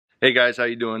Hey guys, how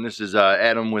you doing? This is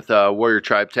Adam with Warrior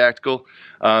Tribe Tactical.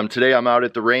 Today I'm out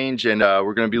at the range and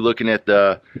we're going to be looking at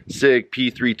the Sig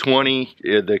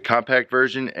P320, the compact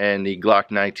version, and the GLOCK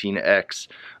 19x.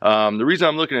 The reason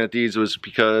I'm looking at these was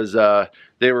because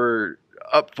they were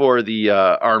up for the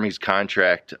Army's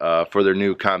contract for their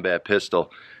new combat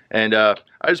pistol. And I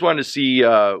just wanted to see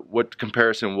what the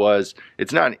comparison was.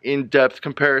 It's not an in-depth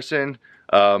comparison.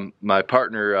 My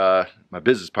partner, my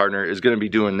business partner, is going to be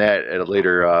doing that at a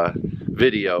later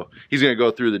video. He's going to go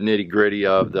through the nitty-gritty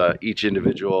of each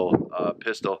individual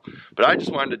pistol. But I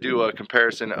just wanted to do a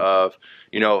comparison of,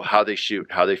 you know, how they shoot,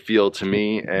 how they feel to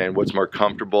me, and what's more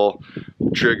comfortable,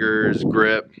 triggers,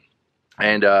 grip,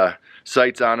 and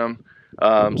sights on them.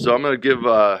 So I'm going to give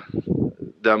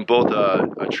them both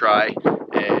a try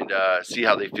and see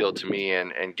how they feel to me,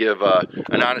 and give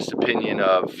an honest opinion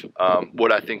of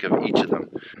what I think of each of them.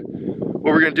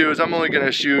 What we're going to do is I'm only going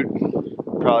to shoot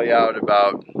probably out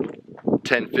about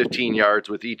 10-15 yards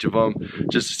with each of them,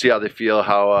 just to see how they feel,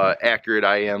 how accurate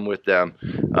I am with them,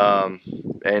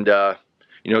 and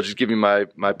you know, just give you my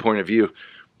point of view.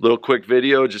 Little quick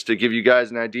video just to give you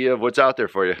guys an idea of what's out there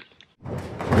for you.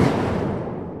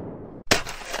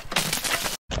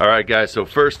 Alright guys, so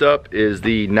first up is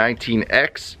the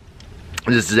 19x.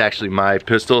 This is actually my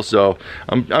pistol, so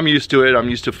I'm used to it. I'm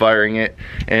used to firing it,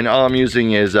 and all I'm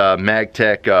using is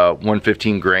MagTech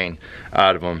 115 grain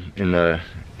out of them in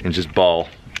just ball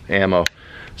ammo.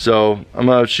 So I'm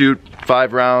gonna shoot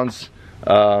 5 rounds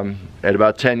at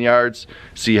about 10 yards,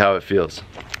 see how it feels.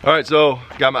 Alright, so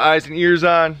got my eyes and ears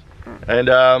on, and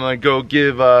I'm gonna go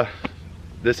give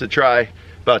this a try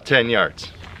about 10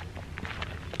 yards.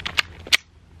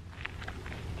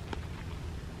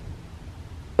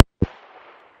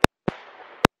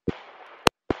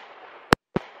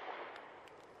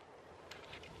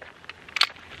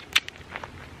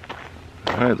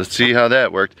 Alright, let's see how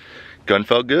that worked. Gun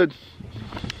felt good.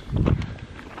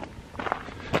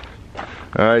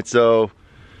 Alright, so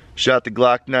shot the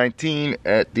GLOCK 19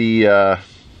 at the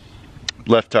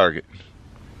left target.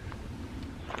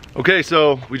 Okay,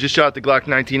 so we just shot the GLOCK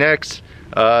 19x.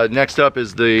 Next up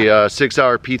is the Sig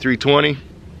P320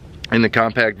 in the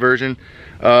compact version.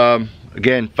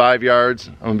 Again, 5 yards.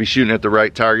 I'm going to be shooting at the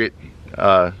right target.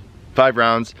 5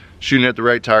 rounds, shooting at the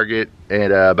right target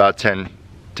at about 10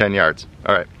 yards.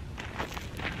 All right.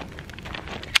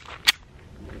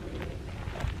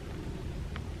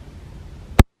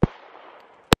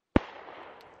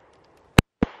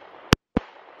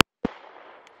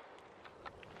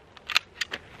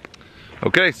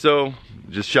 Okay, so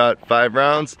just shot 5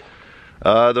 rounds.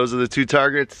 Those are the 2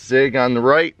 targets. Sig on the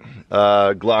right,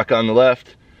 GLOCK on the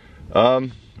left. I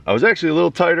was actually a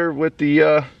little tighter with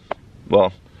the,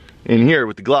 well, in here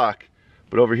with the GLOCK,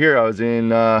 but over here I was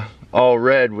in all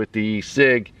red with the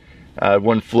Sig.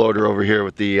 One floater over here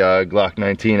with the GLOCK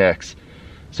 19x.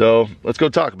 So let's go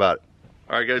talk about it.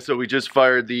 Alright guys, so we just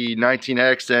fired the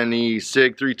 19x and the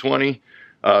Sig 320,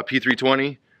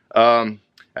 P320.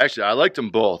 Actually, I liked them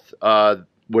both.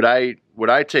 What I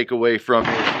take away from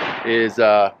it is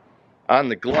on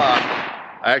the GLOCK,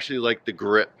 I actually like the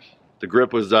grip. The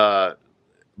grip was a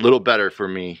little better for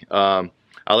me. I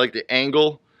like the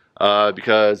angle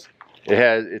because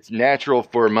it's natural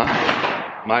for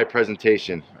my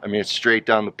presentation. I mean, it's straight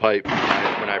down the pipe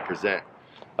when I present.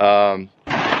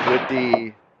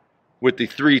 With the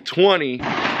 320,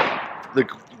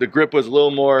 the grip was a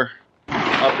little more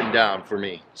up and down for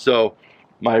me. So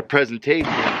my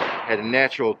presentation had a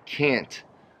natural cant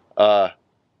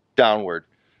downward.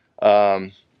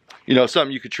 You know,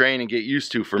 something you could train and get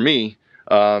used to for me,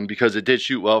 because it did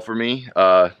shoot well for me.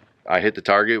 I hit the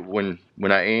target when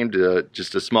I aimed.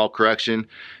 Just a small correction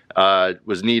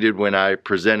was needed when I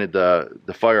presented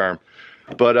the firearm.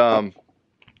 But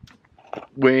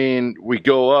when we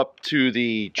go up to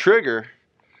the trigger,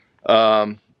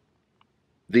 the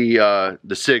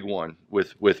Sig one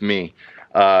with me,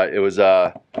 it was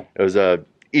a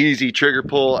easy trigger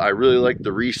pull. I really like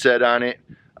the reset on it.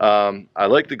 I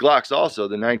like the Glocks also.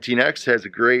 The 19x has a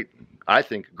great, I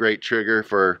think, a great trigger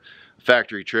for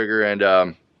factory trigger,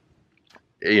 and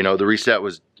you know, the reset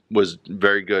was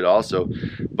very good also.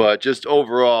 But just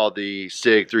overall, the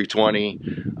Sig 320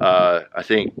 I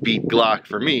think beat GLOCK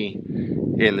for me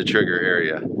in the trigger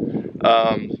area.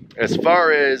 As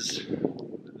far as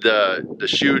the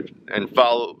shoot and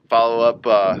follow up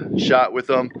shot with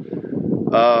them,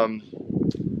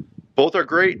 both are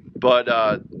great, but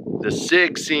the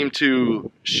Sig seemed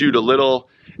to shoot a little.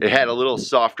 It had a little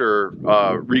softer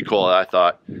recoil, I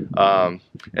thought,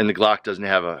 and the GLOCK doesn't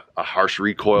have a harsh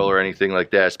recoil or anything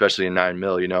like that, especially in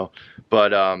 9mm, you know.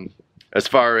 But as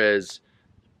far as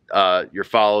your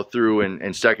follow through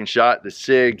and second shot. The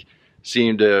Sig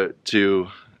seemed to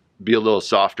be a little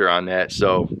softer on that,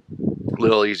 so a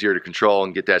little easier to control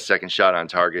and get that second shot on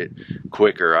target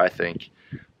quicker, I think.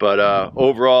 But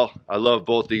overall, I love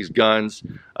both these guns.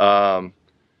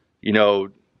 You know,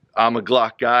 I'm a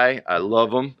Glock guy. I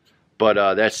love them,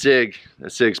 but that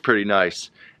Sig's pretty nice.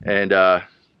 And yeah,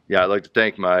 I'd like to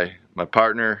thank my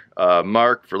partner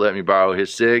Mark for letting me borrow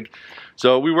his Sig.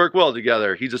 So we work well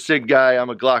together. He's a Sig guy, I'm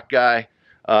a Glock guy,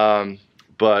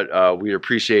 but we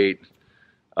appreciate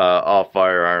all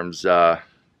firearms,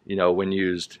 you know, when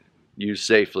used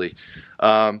safely.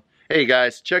 Hey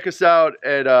guys, check us out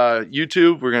at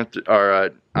YouTube. We're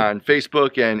on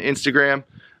Facebook and Instagram.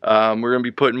 We're gonna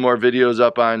be putting more videos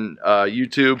up on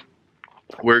YouTube.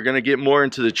 We're gonna get more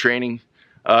into the training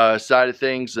side of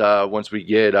things once we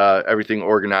get everything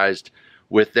organized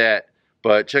with that.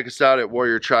 But check us out at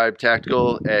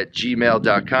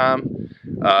warriortribetactical@gmail.com,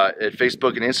 at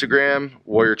Facebook and Instagram,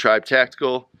 Warrior Tribe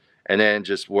Tactical, and then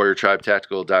just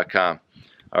warriortribetactical.com.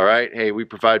 All right, hey, we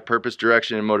provide purpose,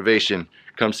 direction, and motivation.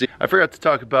 Come see. I forgot to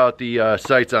talk about the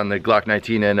sights on the Glock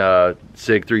 19 and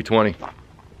Sig 320.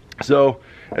 So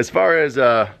as far as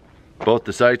both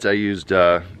the sights, I used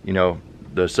you know,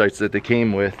 the sights that they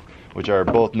came with, which are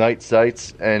both night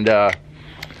sights, and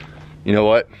you know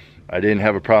what, I didn't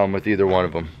have a problem with either one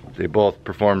of them. They both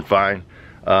performed fine.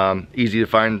 Easy to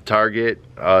find the target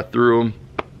through them,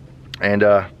 and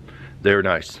they were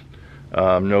nice.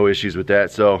 No issues with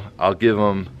that, so I'll give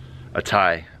them a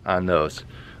tie on those.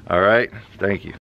 All right, thank you.